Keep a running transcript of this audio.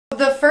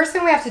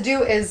thing we have to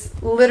do is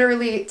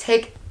literally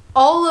take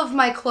all of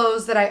my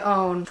clothes that I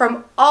own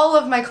from all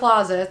of my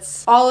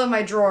closets, all of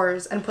my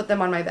drawers, and put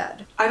them on my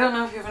bed. I don't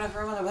know if you have enough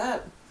room on the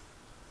bed.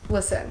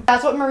 Listen,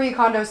 that's what Marie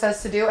Kondo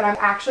says to do, and I'm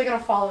actually gonna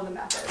follow the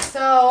method.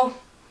 So...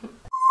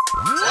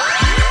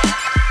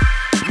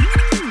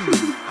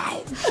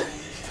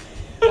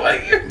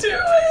 What you're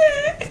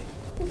doing?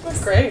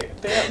 That's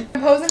great. Damn.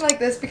 I'm posing like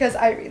this because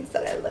Irene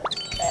said I look good.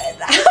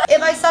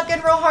 If I suck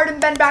in real hard and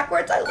bend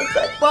backwards, I look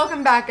good.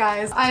 Welcome back,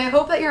 guys. I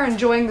hope that you're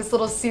enjoying this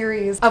little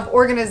series of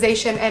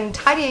organization and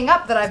tidying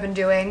up that I've been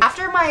doing.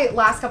 After my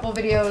last couple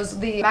videos,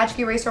 the Magic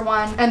Eraser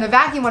one and the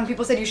vacuum one,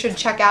 people said you should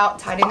check out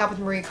Tidying Up with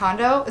Marie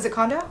Kondo. Is it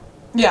Kondo?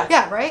 Yeah.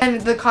 Yeah, right? And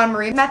the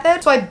KonMari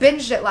method. So I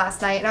binged it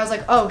last night and I was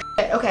like, oh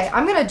shit, okay,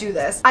 I'm gonna do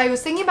this. I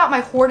was thinking about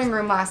my hoarding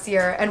room last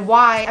year and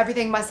why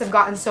everything must have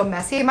gotten so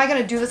messy. Am I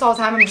gonna do this all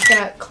the time? I'm just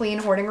gonna clean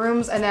hoarding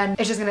rooms and then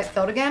it's just gonna get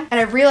filled again? And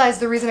I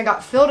realized the reason it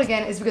got filled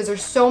again is because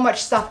there's so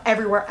much stuff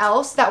everywhere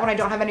else that when I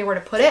don't have anywhere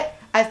to put it,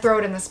 I throw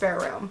it in the spare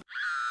room.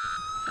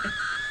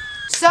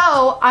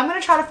 So I'm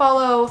gonna try to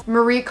follow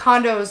Marie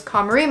Kondo's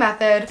KonMari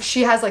method.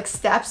 She has like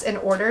steps and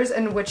orders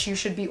in which you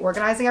should be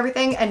organizing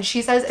everything, and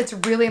she says it's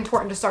really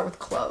important to start with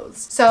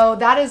clothes. So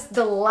that is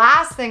the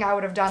last thing I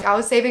would have done. I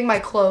was saving my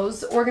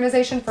clothes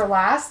organization for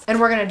last, and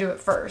we're gonna do it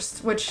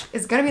first, which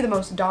is gonna be the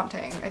most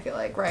daunting, I feel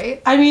like,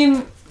 right? I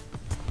mean,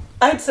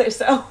 I'd say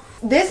so.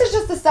 This is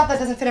just the stuff that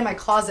doesn't fit in my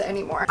closet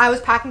anymore. I was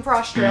packing for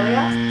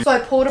Australia, so I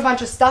pulled a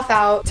bunch of stuff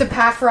out to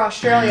pack for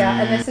Australia,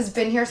 and this has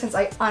been here since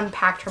I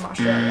unpacked from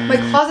Australia. My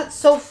closet's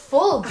so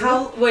full,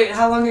 dude. Wait,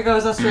 how long ago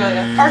was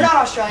Australia? Or not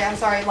Australia, I'm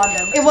sorry,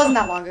 London. It wasn't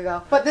that long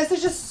ago. But this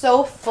is just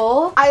so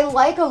full. I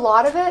like a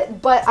lot of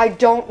it, but I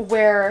don't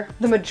wear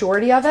the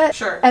majority of it.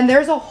 Sure. And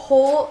there's a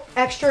whole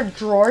extra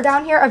drawer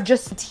down here of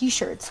just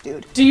t-shirts,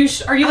 dude.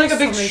 Are you like a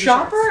big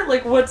shopper?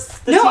 Like what's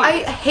the No,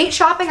 I hate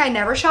shopping. I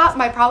never shop.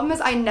 My problem is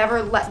I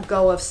never let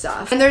go of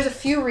stuff. And there's a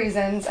few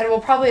reasons, and we'll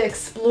probably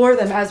explore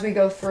them as we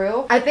go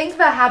through. I think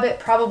the habit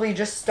probably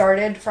just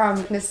started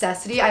from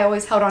necessity. I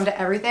always held on to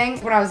everything.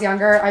 When I was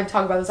younger, I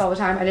talk about this all the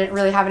time, I didn't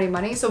really have any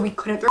money, so we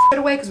couldn't throw it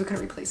away because we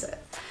couldn't replace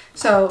it.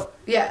 So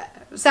yeah,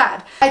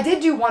 sad. I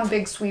did do one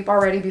big sweep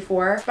already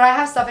before, but I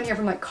have stuff in here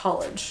from like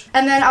college.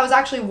 And then I was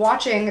actually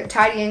watching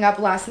Tidying Up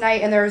last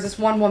night, and there was this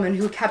one woman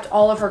who kept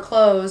all of her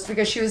clothes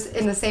because she was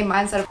in the same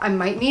mindset of I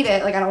might need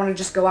it, like I don't want to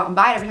just go out and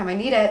buy it every time I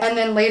need it. And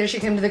then later she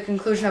came to the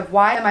conclusion of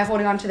why am I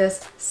holding on to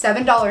this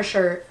 $7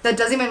 shirt that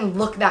doesn't even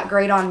look that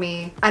great on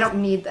me? I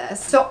don't need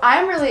this. So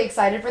I'm really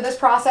excited for this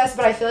process,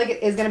 but I feel like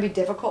it is going to be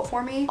difficult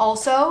for me.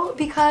 Also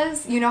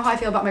because you know how I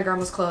feel about my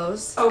grandma's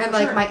clothes and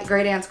like my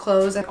great aunt's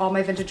clothes and all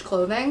my vintage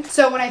clothing.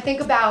 So when I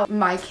think about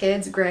my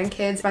kids,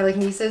 grandkids, my like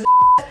nieces,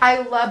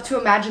 I love to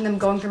imagine them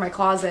going through my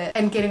closet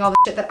and getting all the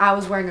shit that I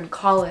was wearing in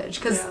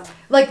college. Cause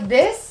like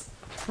this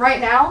right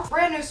now,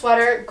 brand new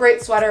sweater,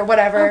 great sweater,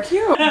 whatever. Oh,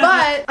 cute.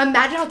 But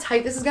imagine how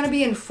tight this is gonna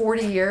be in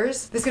 40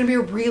 years. This is gonna be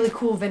a really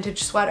cool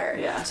vintage sweater.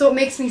 Yeah. So it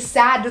makes me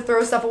sad to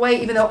throw stuff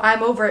away even though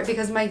I'm over it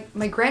because my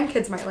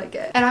grandkids might like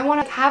it. And I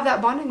wanna have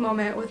that bonding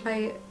moment with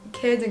my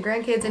kids and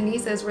grandkids and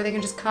nieces where they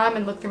can just come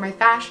and look through my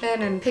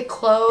fashion and pick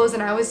clothes,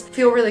 and I always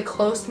feel really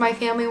close to my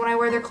family when I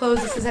wear their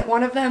clothes. This isn't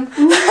one of them.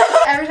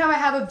 Every time I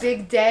have a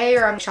big day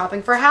or I'm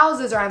shopping for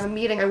houses or I have a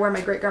meeting, I wear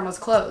my great grandma's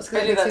clothes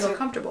because it makes me feel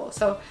comfortable.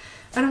 So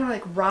I don't want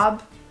to like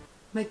rob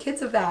my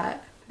kids of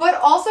that. But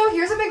also,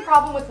 here's a big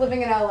problem with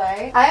living in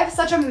LA. I have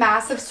such a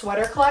massive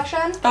sweater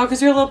collection. Oh,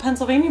 because you're a little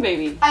Pennsylvania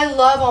baby. I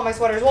love all my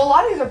sweaters. Well, a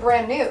lot of these are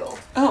brand new.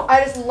 Oh.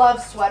 I just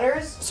love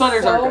sweaters.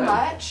 Sweaters are good. So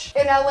much.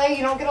 In LA,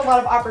 you don't get a lot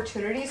of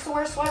opportunities to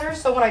wear sweaters.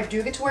 So when I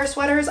do get to wear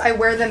sweaters, I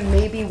wear them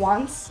maybe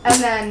once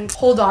and then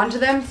hold on to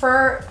them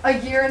for a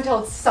year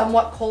until it's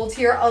somewhat cold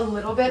here a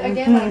little bit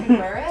again, then I can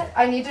wear it.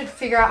 I need to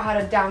figure out how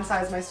to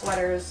downsize my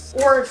sweaters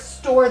or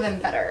store them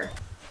better.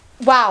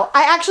 Wow,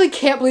 I actually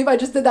can't believe I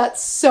just did that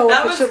so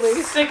efficiently. That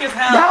was sick as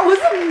hell. That was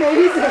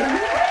amazing.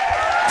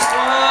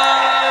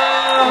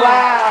 Whoa.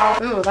 Wow.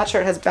 Ooh, that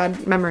shirt has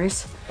bad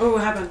memories. Oh,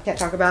 what happened? Can't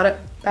talk about it.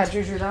 Bad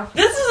juju though.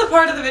 This is a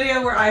part of the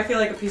video where I feel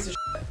like a piece of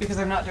shit because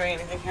I'm not doing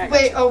anything here.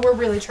 Wait, oh, we're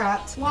really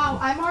trapped. Wow,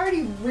 I'm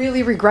already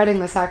really regretting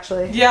this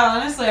actually. Yeah,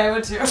 honestly, I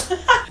would too.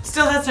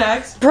 Still has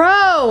tags.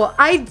 Bro,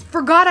 I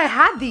forgot I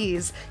had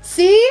these.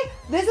 See?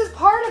 This is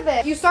part of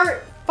it. You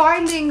start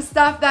finding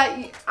stuff that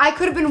I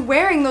could have been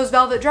wearing those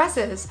velvet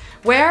dresses.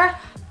 Where?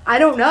 I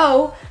don't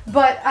know,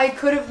 but I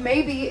could have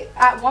maybe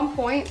at one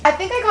point. I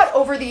think I got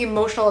over the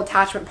emotional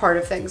attachment part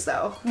of things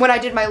though. When I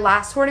did my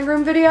last hoarding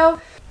room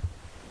video.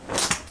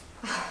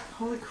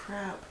 Holy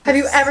crap. Have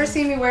you ever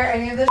seen me wear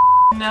any of this?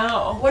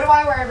 No. What do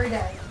I wear every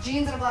day?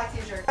 Jeans and a black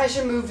t-shirt. I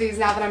should move these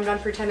now that I'm done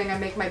pretending I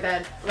make my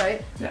bed,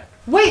 right? Yeah.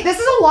 Wait, this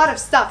is a lot of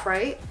stuff,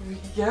 right?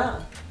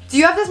 Yeah. Do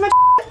you have this much?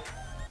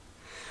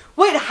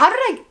 Wait, how did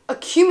I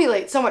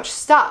accumulate so much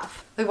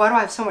stuff? Like, why do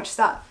I have so much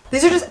stuff?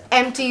 These are just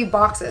empty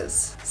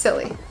boxes.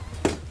 Silly.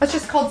 That's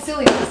just called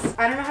silliness.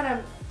 I don't know how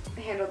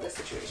to handle this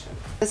situation.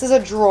 This is a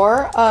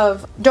drawer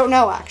of, don't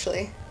know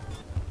actually.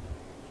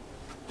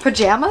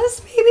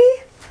 Pajamas,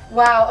 maybe?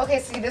 Wow, okay,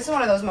 see, this is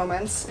one of those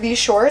moments. These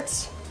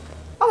shorts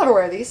I'll never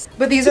wear these.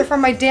 But these are from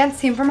my dance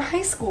team from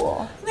high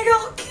school. They got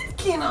a little candy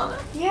cane on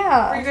it.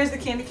 Yeah. Are you guys the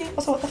candy cane?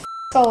 Also, what the f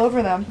is all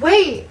over them?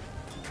 Wait.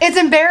 It's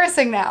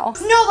embarrassing now.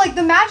 No, like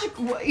the magic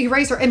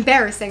eraser,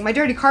 embarrassing. My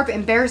dirty carpet,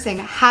 embarrassing.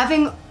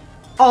 Having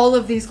all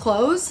of these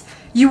clothes,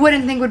 you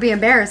wouldn't think would be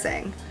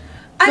embarrassing.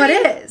 But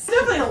it is. It's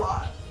definitely a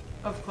lot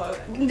of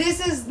clothing.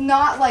 This is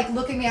not like,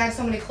 look at me, I have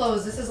so many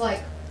clothes. This is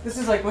like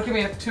Look at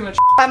me, I have too much.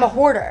 I'm a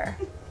hoarder.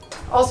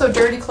 Also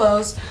dirty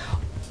clothes.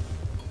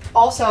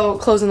 Also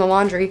clothes in the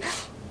laundry.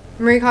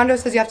 Marie Kondo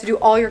says you have to do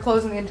all your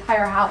clothes in the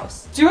entire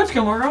house. Do you watch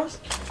Gilmore Girls?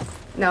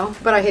 No,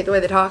 but I hate the way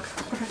they talk.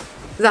 Okay.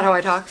 Is that how I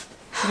talk?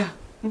 Yeah.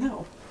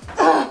 No.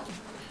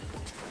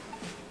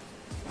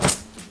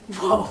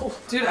 Whoa.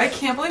 Dude, I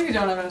can't believe you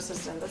don't have an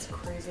assistant. That's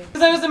crazy.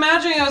 Because I was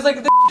imagining, I was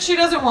like, the she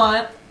doesn't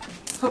want,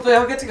 hopefully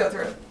I'll get to go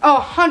through. Oh,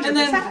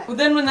 100%. And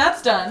then when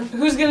that's done,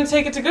 who's gonna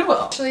take it to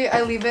Goodwill? Actually,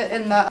 I leave it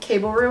in the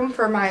cable room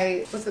for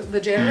my, what's it, the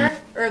janitor?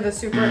 Or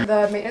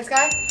the maintenance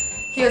guy?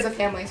 He has a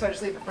family, so I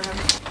just leave it for him.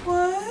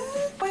 What?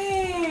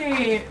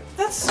 Wait,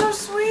 that's so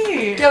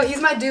sweet. Yo,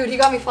 he's my dude. He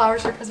got me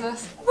flowers for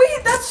Christmas.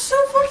 Wait, that's so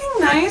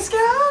fucking nice,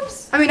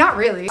 Gabs. I mean, not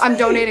really. I'm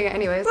donating it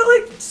anyways. But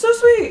like, so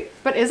sweet.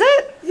 But is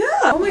it? Yeah.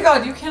 Oh my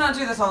god, you cannot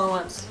do this all at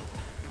once.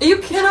 You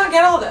cannot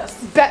get all this.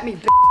 Bet me,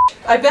 bitch.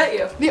 I bet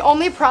you. The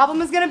only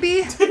problem is gonna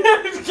be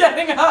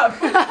getting up.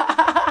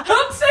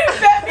 Don't say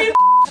bet me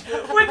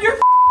when you're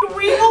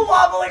weevil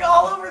wobbling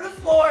all over the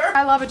floor.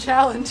 I love a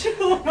challenge.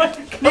 Oh my god.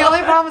 The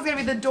only problem is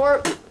gonna be the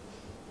door.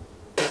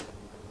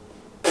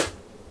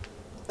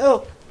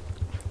 Oh.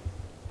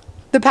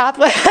 The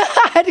pathway.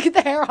 I had to get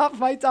the hair off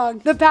my tongue.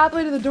 The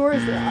pathway to the door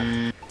is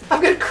locked.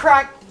 I'm gonna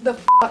crack the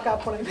fuck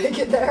up when I make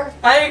it there.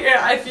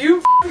 If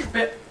you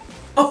bit.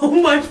 Oh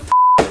my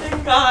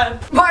god.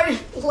 My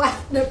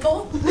left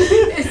nipple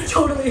is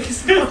totally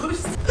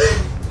exposed.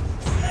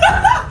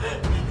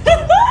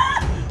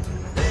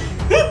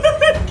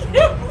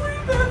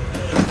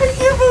 I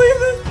can't believe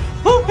this.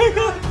 Oh my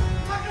god.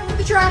 I'm not gonna put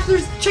the trash.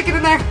 There's chicken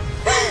in there.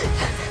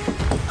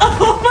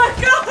 Oh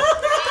my god.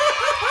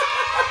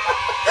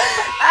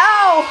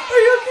 Ow. Are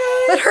you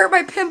okay? That hurt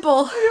my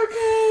pimple. Are you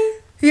okay?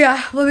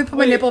 Yeah, let me put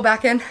my nipple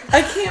back in.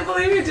 I can't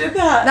believe you did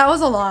that. That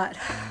was a lot.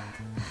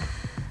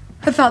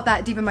 I felt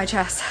that deep in my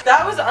chest.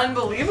 That was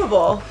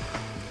unbelievable.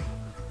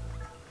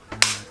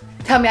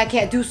 Tell me I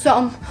can't do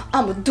something,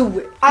 I'ma do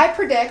it. I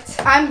predict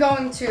I'm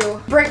going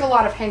to break a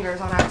lot of hangers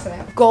on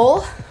accident.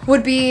 Goal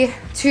would be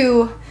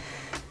to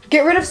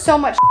get rid of so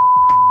much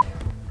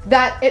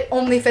that it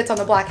only fits on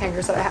the black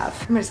hangers that I have.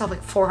 I'm gonna sell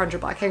like 400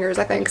 black hangers,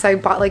 I think, because I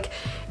bought like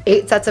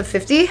 8 sets of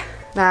 50.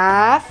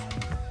 Math.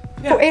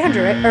 Yeah. Oh,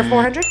 800, right? Or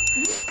 400?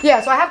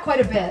 Yeah, so I have quite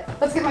a bit.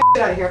 Let's get my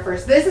shit out of here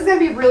first. This is gonna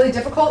be really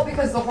difficult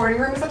because the hoarding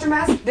room is such a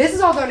mess. This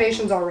is all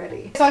donations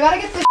already. So I gotta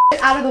get this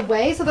shit out of the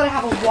way so that I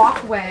have a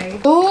walkway.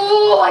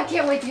 Oh, I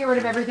can't wait to get rid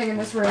of everything in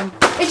this room.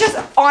 It's just,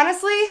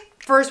 honestly,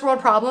 first world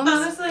problems.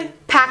 Honestly.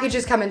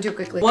 Packages come in too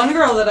quickly. One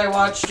girl that I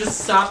watched just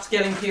stopped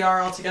getting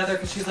PR altogether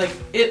because she's like,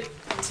 it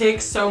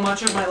takes so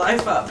much of my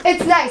life up.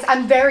 It's nice.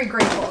 I'm very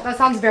grateful. That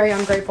sounds very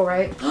ungrateful,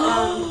 right?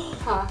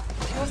 Huh.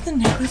 Do you have the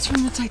necklace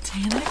from the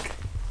Titanic?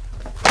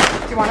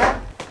 Do you want it?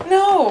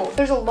 No.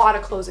 There's a lot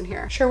of clothes in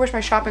here. Sure wish my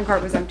shopping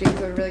cart was empty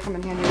because it would really come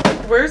in handy.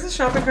 Where's the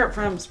shopping cart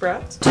from,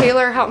 Sprouts?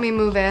 Taylor helped me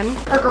move in.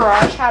 Her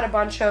garage had a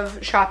bunch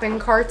of shopping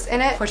carts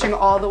in it, pushing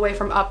all the way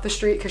from up the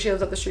street because she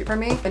lives up the street from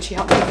me. And she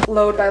helped me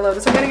load by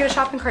load. So I'm gonna get a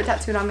shopping cart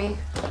tattooed on me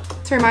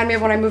to remind me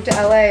of when I moved to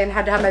LA and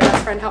had to have my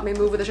best friend help me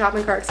move with a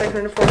shopping cart because I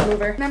couldn't afford a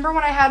mover. Remember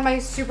when I had my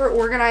super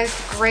organized,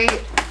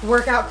 great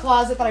workout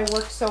closet that I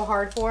worked so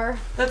hard for?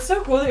 That's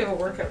so cool that you have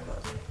a workout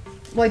closet.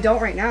 Well, I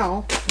don't right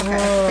now. Okay,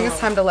 I think it's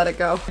time to let it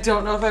go. I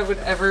don't know if I would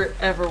ever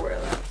wear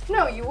that.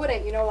 No, you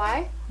wouldn't. You know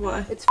why?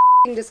 Why? It's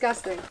f***ing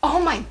disgusting.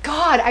 Oh my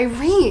god,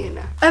 Irene.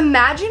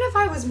 Imagine if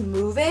I was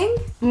moving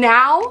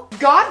now.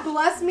 God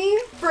bless me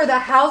for the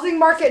housing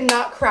market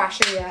not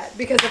crashing yet.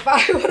 Because if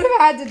I would have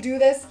had to do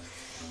this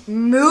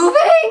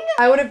moving,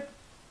 I would have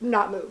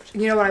not moved.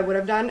 You know what I would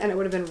have done? And it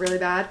would have been really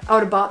bad. I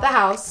would have bought the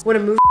house, would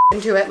have moved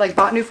into it, like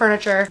bought new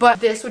furniture. But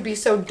this would be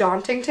so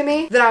daunting to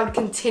me that I would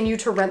continue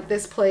to rent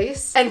this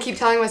place and keep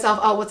telling myself,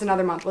 oh, what's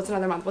another month? What's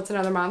another month? What's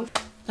another month?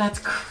 That's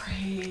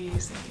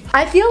crazy.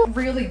 I feel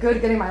really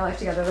good getting my life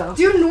together though.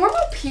 Do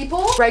normal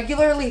people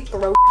regularly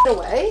throw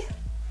away?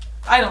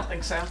 I don't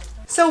think so.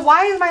 So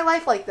why is my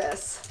life like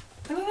this?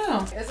 I don't know.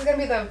 This is gonna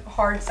be the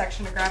hard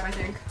section to grab, I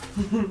think.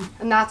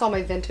 And that's all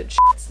my vintage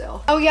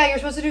still. Oh yeah, you're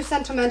supposed to do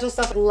sentimental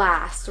stuff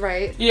last,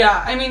 right?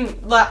 Yeah, I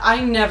mean, I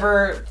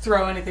never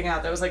throw anything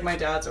out that was like my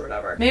dad's or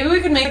whatever. Maybe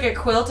we could make a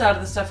quilt out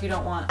of the stuff you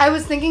don't want. I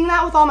was thinking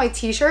that with all my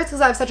t-shirts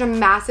because I have such a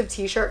massive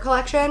t-shirt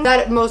collection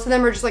that most of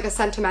them are just like a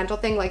sentimental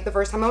thing, like the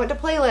first time I went to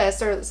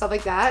Playlist or stuff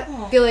like that.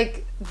 Oh. I feel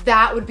like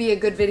that would be a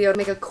good video to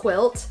make a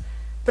quilt,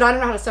 but I don't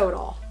know how to sew at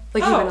all.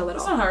 Like even a little.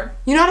 That's not hard.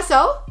 You know how to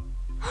sew?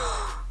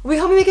 Will you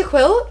help me make a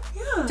quilt?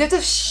 Yeah. Do you have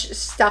to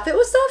stuff it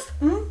with stuff?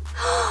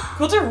 Mm-hmm.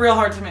 Quilts are real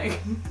hard to make.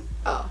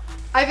 Oh.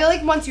 I feel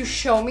like once you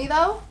show me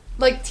though,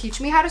 like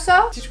teach me how to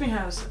sew. Teach me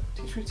how to sew.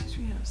 Teach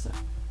me how to sew.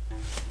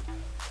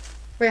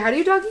 Wait, how do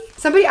you Dougie?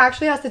 Somebody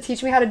actually has to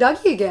teach me how to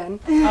Dougie again.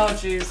 Oh,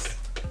 jeez.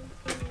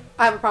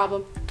 I have a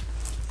problem.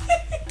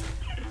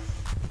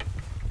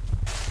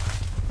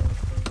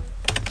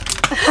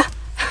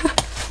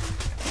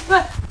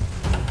 What?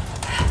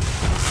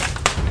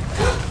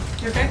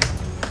 You okay?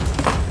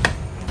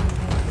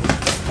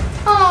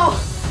 Oh,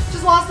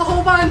 just lost a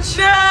whole bunch.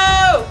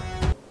 No!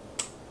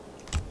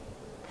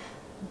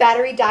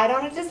 Battery died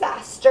on a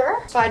disaster,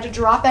 so I had to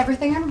drop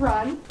everything and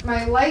run.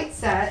 My light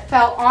set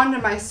fell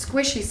onto my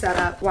squishy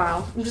setup.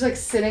 Wow, I'm just like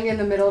sitting in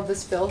the middle of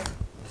this filth,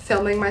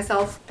 filming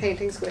myself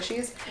painting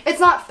squishies. It's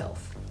not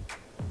filth,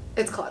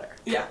 it's clutter.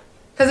 Yeah.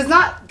 Because it's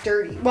not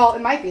dirty. Well,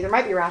 it might be. There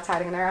might be rats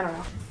hiding in there, I don't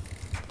know.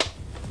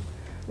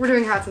 We're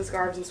doing hats and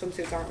scarves and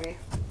swimsuits, aren't we?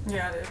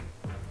 Yeah, dude.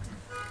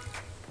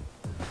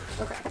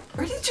 Okay.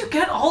 Where did you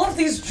get all of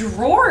these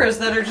drawers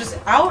that are just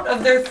out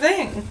of their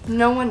thing?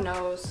 No one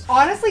knows.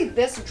 Honestly,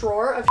 this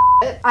drawer of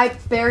shit, I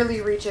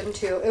barely reach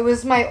into. It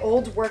was my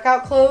old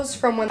workout clothes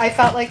from when I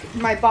felt like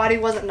my body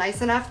wasn't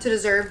nice enough to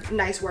deserve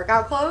nice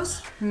workout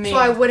clothes. Me. So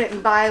I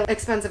wouldn't buy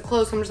expensive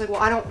clothes. So I'm just like,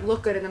 well, I don't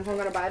look good in them, so I'm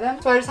gonna buy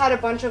them. So I just had a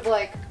bunch of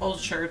like Old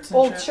shirts and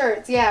old shit.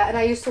 shirts, yeah, and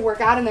I used to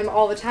work out in them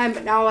all the time,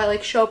 but now I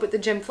like show up at the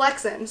gym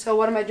flexing. So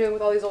what am I doing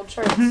with all these old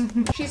shirts?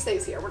 She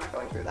stays here. We're not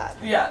going through that.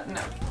 Yeah,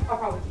 no. I'll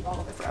probably keep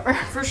all of it forever.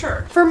 For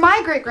sure. For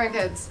my great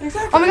grandkids.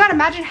 Exactly. Oh my god,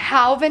 imagine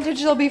how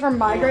vintage they'll be for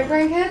my great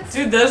grandkids.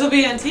 Dude, those will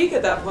be antique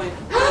at that point.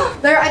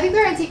 I think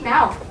they're antique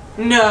now.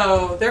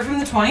 No, they're from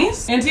the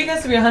 20s? Antique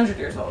has to be 100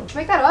 years old.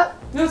 Make that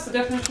up. No, it's the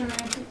definition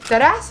of antique.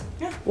 Deadass?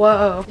 Yeah.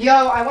 Whoa. Yo,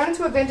 I went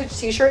into a vintage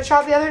t-shirt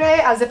shop the other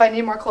day as if I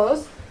need more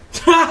clothes.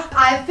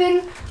 I've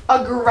been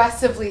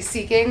aggressively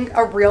seeking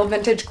a real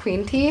vintage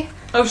queen tee.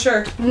 Oh,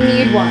 sure.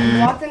 Need one.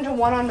 Walked into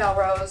one on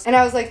Melrose and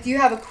I was like, do you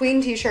have a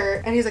queen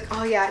t-shirt? And he's like,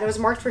 oh yeah, and it was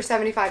marked for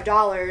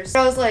 $75.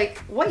 I was like,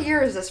 what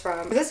year is this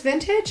from? Is this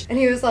vintage? And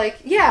he was like,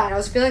 yeah. And I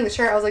was feeling the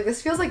shirt. I was like,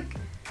 this feels like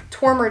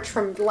tour merch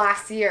from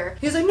last year.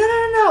 He was like,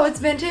 no, it's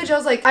vintage. I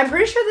was like, I'm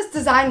pretty sure this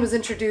design was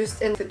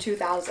introduced in the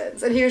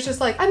 2000s. And he was just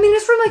like, I mean,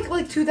 it's from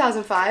like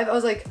 2005. I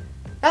was like,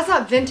 that's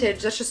not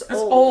vintage, that's just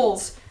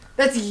old.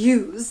 That's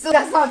used.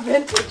 That's not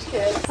vintage,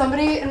 kid.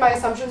 Somebody in my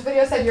assumptions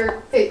video said you're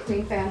a fake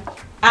Queen fan.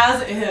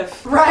 As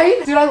if.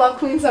 Right? Dude, I love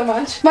Queen so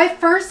much. My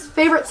first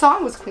favorite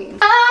song was Queen.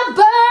 I'm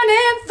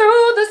burning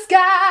through the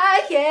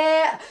sky,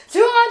 yeah.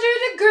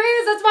 200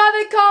 degrees, that's why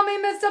they call me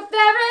Mr.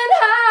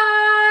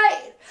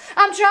 Fahrenheit.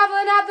 I'm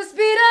traveling at the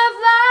speed of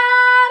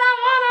light. I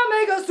wanna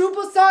make a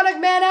supersonic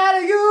man out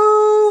of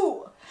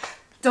you.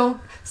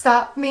 Don't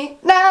stop me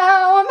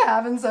now, I'm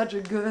having such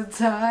a good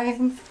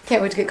time.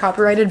 Can't wait to get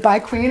copyrighted by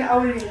Queen. I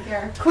wouldn't even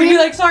care. You'd Queen. be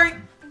like, sorry,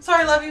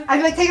 love you. I'd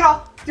be like, take it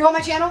all. Do you want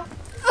my channel?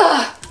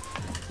 Ugh.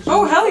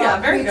 Oh, hell yeah,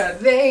 very good.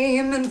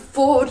 Fame and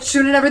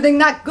fortune and everything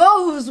that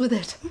goes with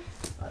it.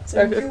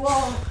 Thank you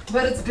all,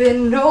 but it's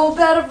been no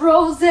bed of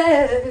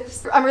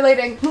roses. I'm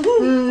relating.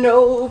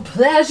 No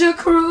pleasure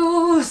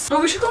cruise.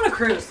 Oh, we should go on a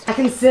cruise. I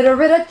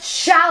consider it a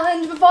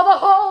challenge before the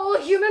whole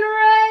human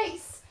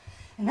race,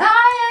 and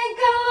I ain't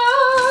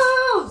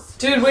gonna lose.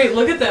 Dude, wait,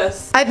 look at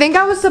this. I think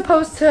I was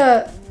supposed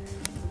to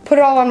put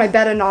it all on my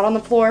bed and not on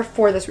the floor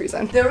for this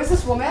reason. There was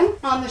this woman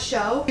on the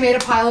show. She made a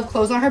pile of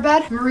clothes on her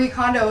bed. Marie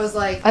Kondo was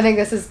like, I think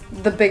this is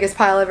the biggest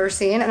pile I've ever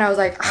seen. And I was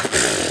like,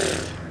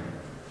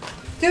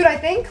 dude, I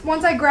think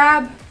once I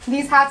grab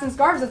these hats and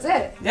scarves, that's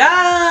it.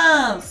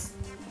 Yes.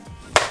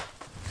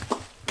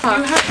 Huh.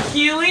 You have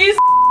Heelys?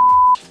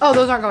 Oh,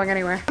 those aren't going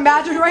anywhere.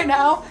 Imagine right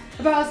now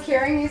if I was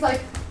carrying these like,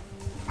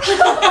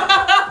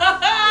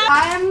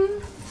 I'm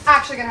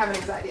actually gonna have an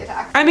anxiety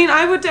attack. I mean,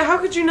 I would, how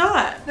could you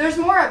not? There's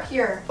more up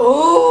here.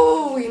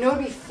 Oh, you know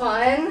what'd be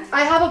fun?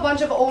 I have a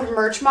bunch of old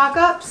merch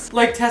mock-ups.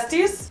 Like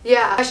testes?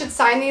 Yeah, I should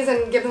sign these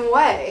and give them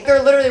away.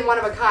 They're literally one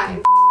of a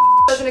kind.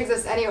 Doesn't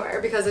exist anywhere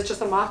because it's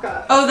just a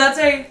mock-up. Oh, that's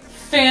a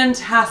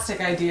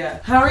fantastic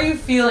idea. How are you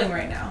feeling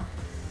right now?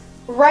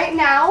 Right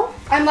now,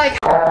 I'm like,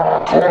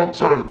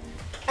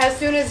 as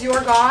soon as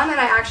you're gone and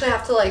I actually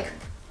have to like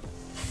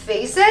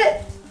face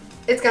it,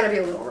 it's gonna be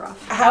a little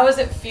rough. How is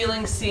it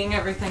feeling seeing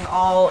everything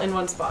all in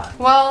one spot?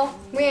 Well,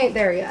 we ain't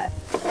there yet.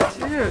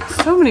 Dude,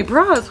 so many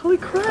bras, holy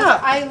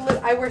crap.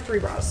 I wear 3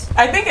 bras.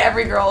 I think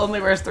every girl only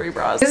wears 3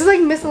 bras. This is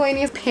like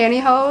miscellaneous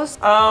pantyhose,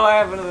 Oh, I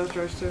have one of those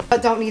drawers too.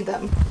 but don't need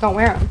them. Don't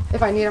wear them.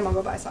 If I need them, I'll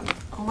go buy some.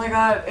 Oh my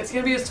god, it's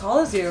gonna be as tall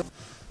as you.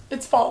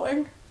 It's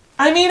falling.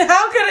 I mean,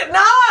 how could it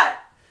not?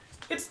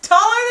 It's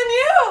taller than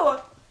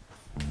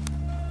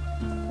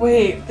you!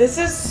 Wait, this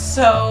is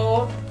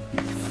so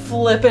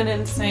flippin'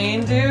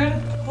 insane, dude.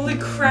 Holy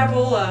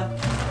crapola.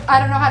 I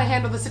don't know how to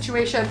handle the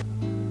situation.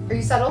 Are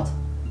you settled?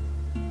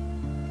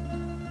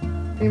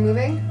 Are you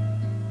moving?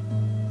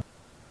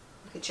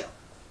 Okay, chill.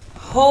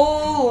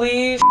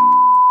 Holy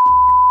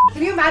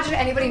Can you imagine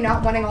anybody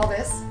not wanting all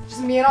this?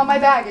 Just me and all my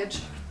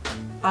baggage.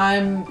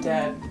 I'm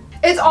dead.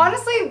 It's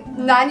honestly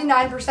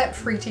 99%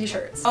 free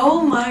t-shirts.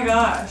 Oh my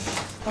gosh.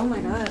 Oh my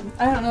god.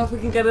 I don't know if we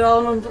can get it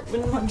all in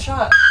one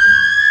shot.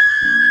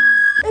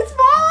 It's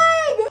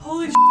falling!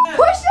 Holy shit.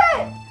 Push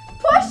it!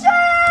 Push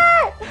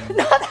it!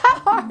 Not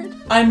that hard.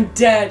 I'm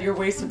dead. Your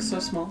waist looks so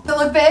small. Does it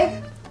look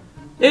big?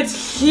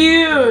 It's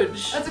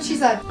huge. That's what she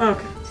said.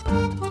 Okay.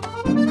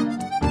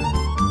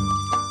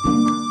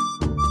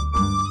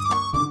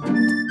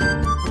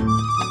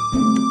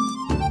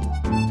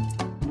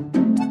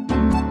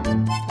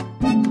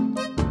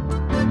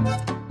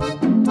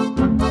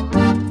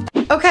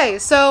 Okay,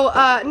 so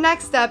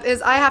next step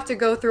is I have to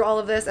go through all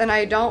of this, and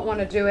I don't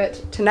want to do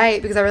it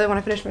tonight because I really want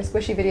to finish my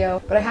squishy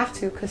video, but I have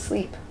to because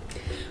sleep.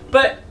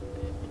 But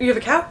you have a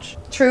couch.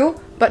 True,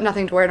 but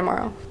nothing to wear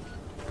tomorrow.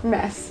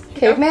 Mess.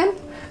 Caveman?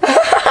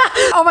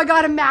 Oh my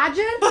god,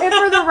 imagine if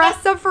for the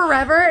rest of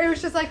forever it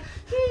was just like,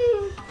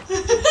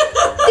 this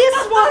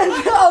one.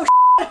 Oh,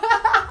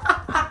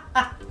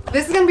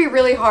 this is gonna be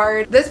really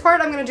hard. This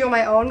part I'm gonna do on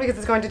my own because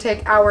it's going to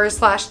take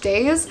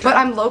hours/days, but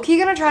I'm low-key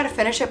gonna try to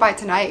finish it by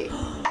tonight.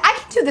 I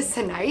can do this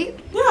tonight.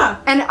 Yeah.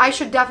 And I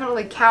should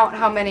definitely count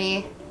how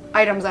many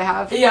items I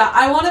have. Yeah,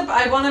 I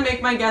wanna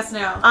make my guess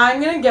now.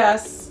 I'm gonna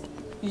guess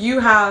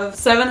you have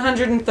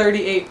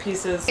 738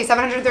 pieces.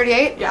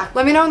 738? Yeah.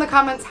 Let me know in the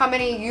comments how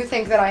many you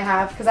think that I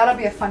have, because that'll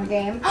be a fun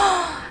game.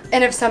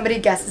 And if somebody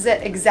guesses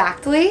it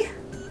exactly,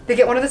 they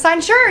get one of the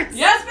signed shirts.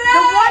 Yes, bitch!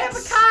 The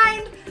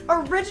one-of-a-kind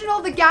original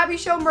The Gabby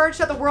Show merch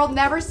that the world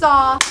never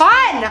saw.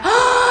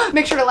 Fun!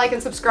 Make sure to like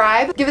and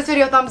subscribe. Give this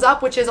video a thumbs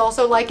up, which is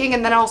also liking,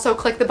 and then also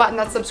click the button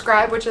that's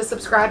subscribe, which is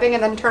subscribing,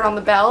 and then turn on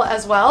the bell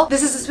as well.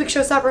 This is this week's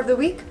Showstopper of the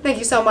Week. Thank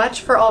you so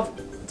much for all of...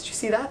 Did you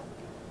see that?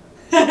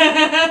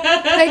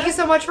 Thank you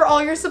so much for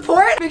all your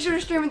support. Make sure to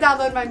stream and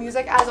download my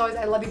music. As always,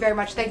 I love you very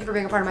much. Thank you for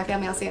being a part of my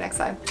family. I'll see you next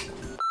time.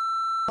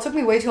 It took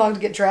me way too long to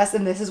get dressed,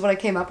 and this is what I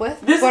came up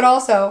with. But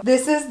also,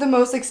 this is the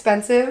most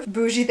expensive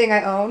bougie thing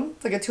I own.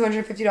 It's like a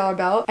 $250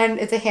 belt, and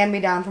it's a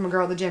hand-me-down from a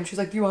girl at the gym. She's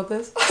like, do you want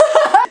this?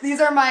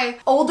 These are my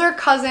older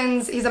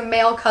cousin's, he's a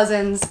male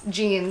cousin's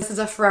jeans. This is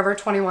a Forever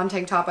 21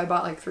 tank top I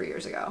bought like 3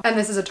 years ago. And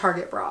this is a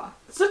Target bra.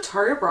 It's a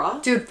Target bra?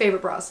 Dude,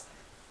 favorite bras.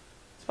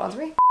 Sponsor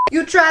me.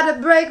 You try to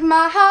break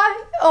my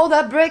heart, oh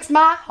that breaks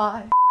my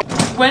heart.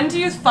 When do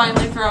you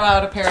finally throw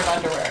out a pair of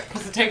underwear?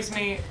 Because it takes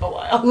me a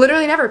while.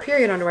 Literally never,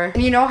 period underwear.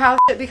 And you know how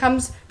shit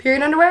becomes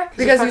period underwear?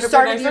 Because you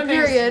started your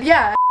period,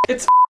 yeah.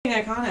 It's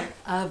iconic.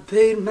 I've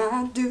paid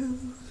my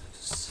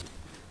dues,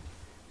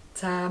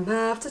 time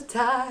after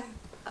time.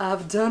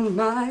 I've done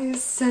my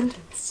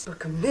sentence, but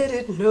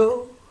committed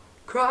no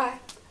crime.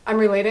 I'm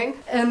relating.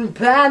 And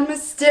bad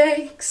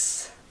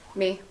mistakes.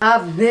 Me.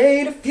 I've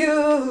made a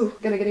few.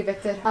 Gonna get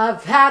evicted.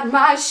 I've had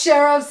my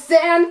share of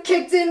sand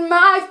kicked in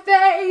my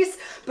face,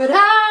 but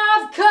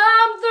I've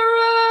come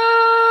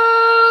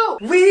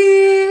through.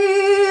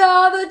 We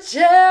are the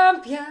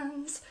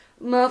champions,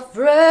 my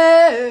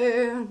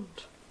friend.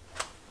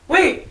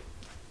 Wait.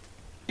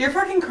 You're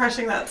fucking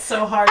crushing that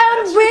so hard.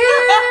 And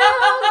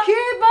we'll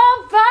keep